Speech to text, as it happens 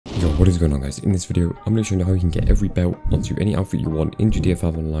Yo, what is going on guys? In this video, I'm going to show you how you can get every belt onto any outfit you want in GTA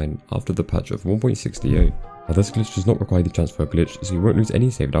 5 Online after the patch of 1.68. Now this glitch does not require the transfer glitch, so you won't lose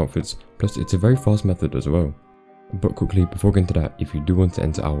any saved outfits, plus it's a very fast method as well. But quickly, before getting to that, if you do want to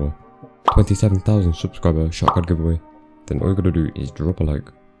enter our 27,000 subscriber shotgun giveaway, then all you gotta do is drop a like,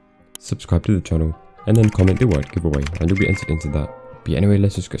 subscribe to the channel, and then comment the word giveaway, and you'll be entered into that. But anyway,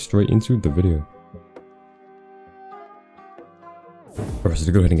 let's just get straight into the video. Alright, so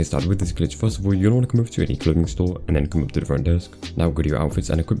to go ahead and get started with this glitch, first of all, you're going to want to come over to any clothing store and then come up to the front desk. Now go to your outfits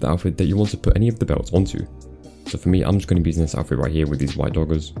and equip the outfit that you want to put any of the belts onto. So for me, I'm just going to be using this outfit right here with these white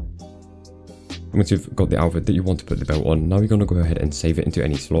joggers. Once you've got the outfit that you want to put the belt on, now you're going to go ahead and save it into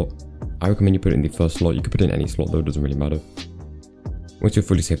any slot. I recommend you put it in the first slot. You can put it in any slot though, it doesn't really matter. Once you've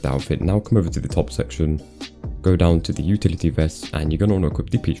fully saved the outfit, now come over to the top section, go down to the utility vest, and you're going to want to equip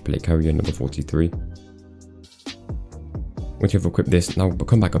the peach plate carrier number 43. Once you've equipped this, now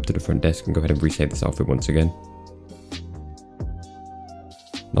come back up to the front desk and go ahead and resave this outfit once again.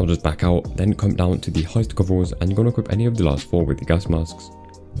 Now just back out, then come down to the heist coveralls and you're going to equip any of the last 4 with the gas masks.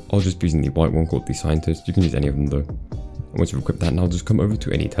 I was just using the white one called the scientist, you can use any of them though. And once you've equipped that, now just come over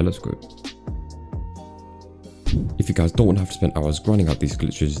to any telescope. If you guys don't want to have to spend hours grinding out these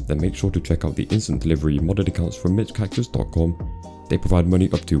glitches, then make sure to check out the instant delivery modded accounts from mitchcactus.com. They provide money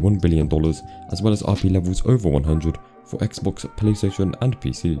up to $1 billion as well as RP levels over 100 for Xbox, PlayStation and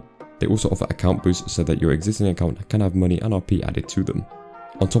PC. They also offer account boosts so that your existing account can have money and RP added to them.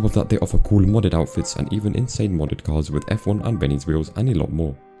 On top of that, they offer cool modded outfits and even insane modded cars with F1 and Benny's wheels and a lot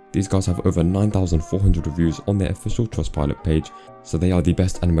more. These guys have over 9,400 reviews on their official Trustpilot page, so they are the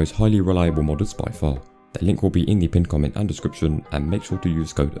best and most highly reliable modders by far. The link will be in the pinned comment and description, and make sure to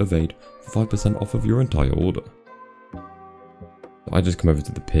use code EVADE for 5% off of your entire order. I just come over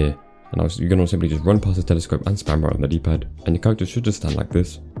to the pier, and you're going to simply just run past the telescope and spam right on the D-pad, and your character should just stand like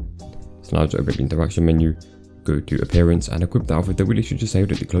this. So now just open the interaction menu, go to appearance and equip the outfit that we literally just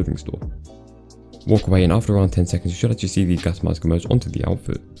saved at the clothing store. Walk away, and after around 10 seconds you should actually see the gas mask emerge onto the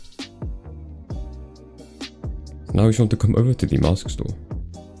outfit. So now you just want to come over to the mask store.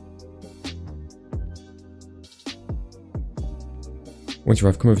 Once you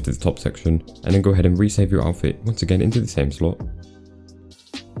arrive, come over to the top section and then go ahead and resave your outfit once again into the same slot.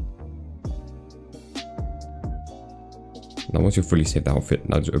 Now once you've fully saved the outfit,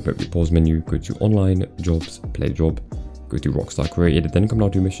 now just open up your pause menu, go to online, jobs, play job, go to Rockstar created, then come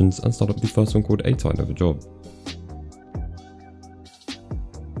down to missions and start up the first one called A Time of a Job.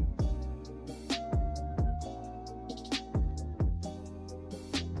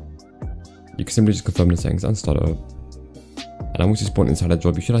 You can simply just confirm the settings and start it up. And once you spawn inside that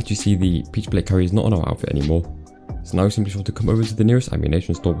job, you should actually see the peach plate carrier is not on our outfit anymore. So now you simply want to come over to the nearest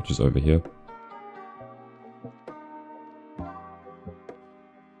ammunition store, which is over here.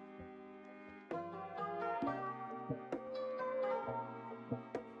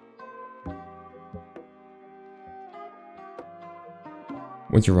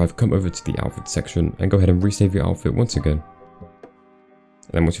 Once you arrive, come over to the outfit section and go ahead and resave your outfit once again.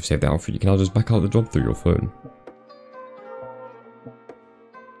 And then once you've saved the outfit, you can now just back out the job through your phone.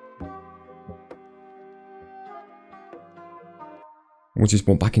 Once you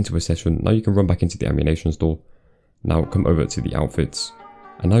spawn back into a session, now you can run back into the ammunition store. Now come over to the outfits.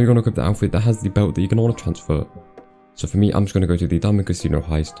 And now you're going to equip the outfit that has the belt that you're going to want to transfer. So for me, I'm just going to go to the Diamond Casino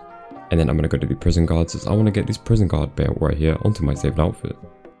heist. And then I'm going to go to the prison guards, as I want to get this prison guard belt right here onto my saved outfit.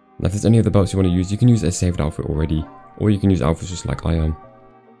 Now if there's any other belts you want to use, you can use a saved outfit already. Or you can use outfits just like I am.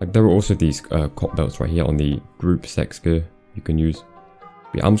 Like there are also these cop belts right here on the gruppe sechs gear you can use.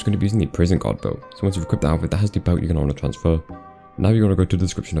 But yeah, I'm just going to be using the prison guard belt. So once you've equipped the outfit that has the belt you're going to want to transfer. Now you're going to go to the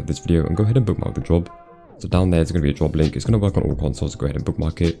description of this video and go ahead and bookmark the job. So down there there's going to be a job link. It's going to work on all consoles, so go ahead and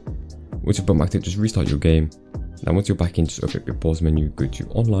bookmark it. Once you've bookmarked it, just restart your game. Now once you're back in, just open up your pause menu, go to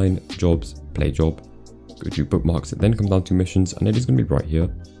online, jobs, play job, go to bookmarks, then come down to missions, and it is going to be right here.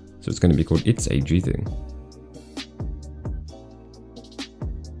 So it's going to be called It's a G Thing.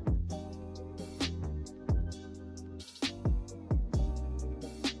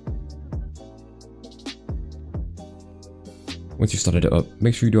 Once you've started it up,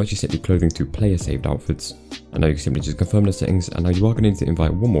 make sure you do actually set the clothing to player saved outfits. And now you can simply just confirm the settings, and now you are going to need to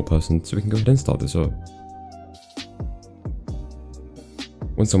invite one more person so we can go ahead and start this up.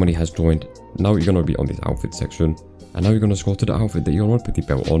 Once somebody has joined, now you're going to be on this outfit section, and now you're going to scroll to the outfit that you want to put the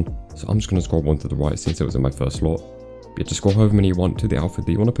belt on. So I'm just going to scroll one to the right since it was in my first slot. But you just scroll however many you want to the outfit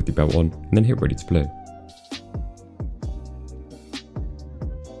that you want to put the belt on, and then hit ready to play.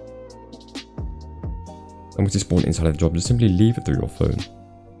 And once you spawn inside of the job, just simply leave it through your phone.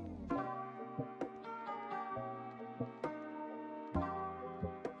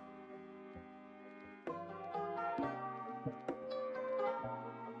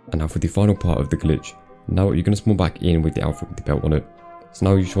 And now for the final part of the glitch. Now you're going to spawn back in with the outfit with the belt on it. So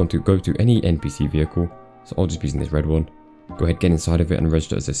now you just want to go to any NPC vehicle. So I'll just be using this red one. Go ahead, get inside of it and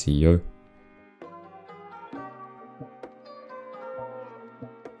register as a CEO.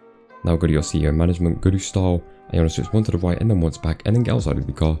 Now go to your CEO management, go to style, and you want to switch one to the right and then once back and then get outside of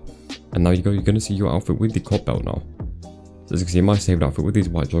the car. And now you're going to see your outfit with the cop belt now. So as you can see, my saved outfit with these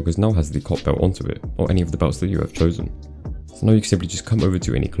white joggers now has the cop belt onto it, or any of the belts that you have chosen. So now you can simply just come over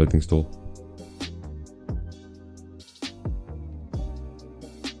to any clothing store.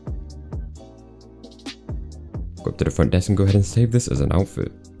 Go up to the front desk and go ahead and save this as an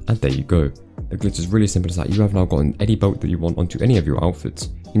outfit. And there you go. The glitch is really simple as that. You have now gotten any belt that you want onto any of your outfits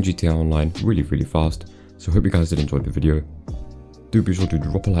in GTA Online really fast. So I hope you guys did enjoy the video. Do be sure to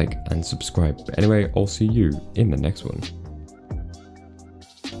drop a like and subscribe. But anyway, I'll see you in the next one.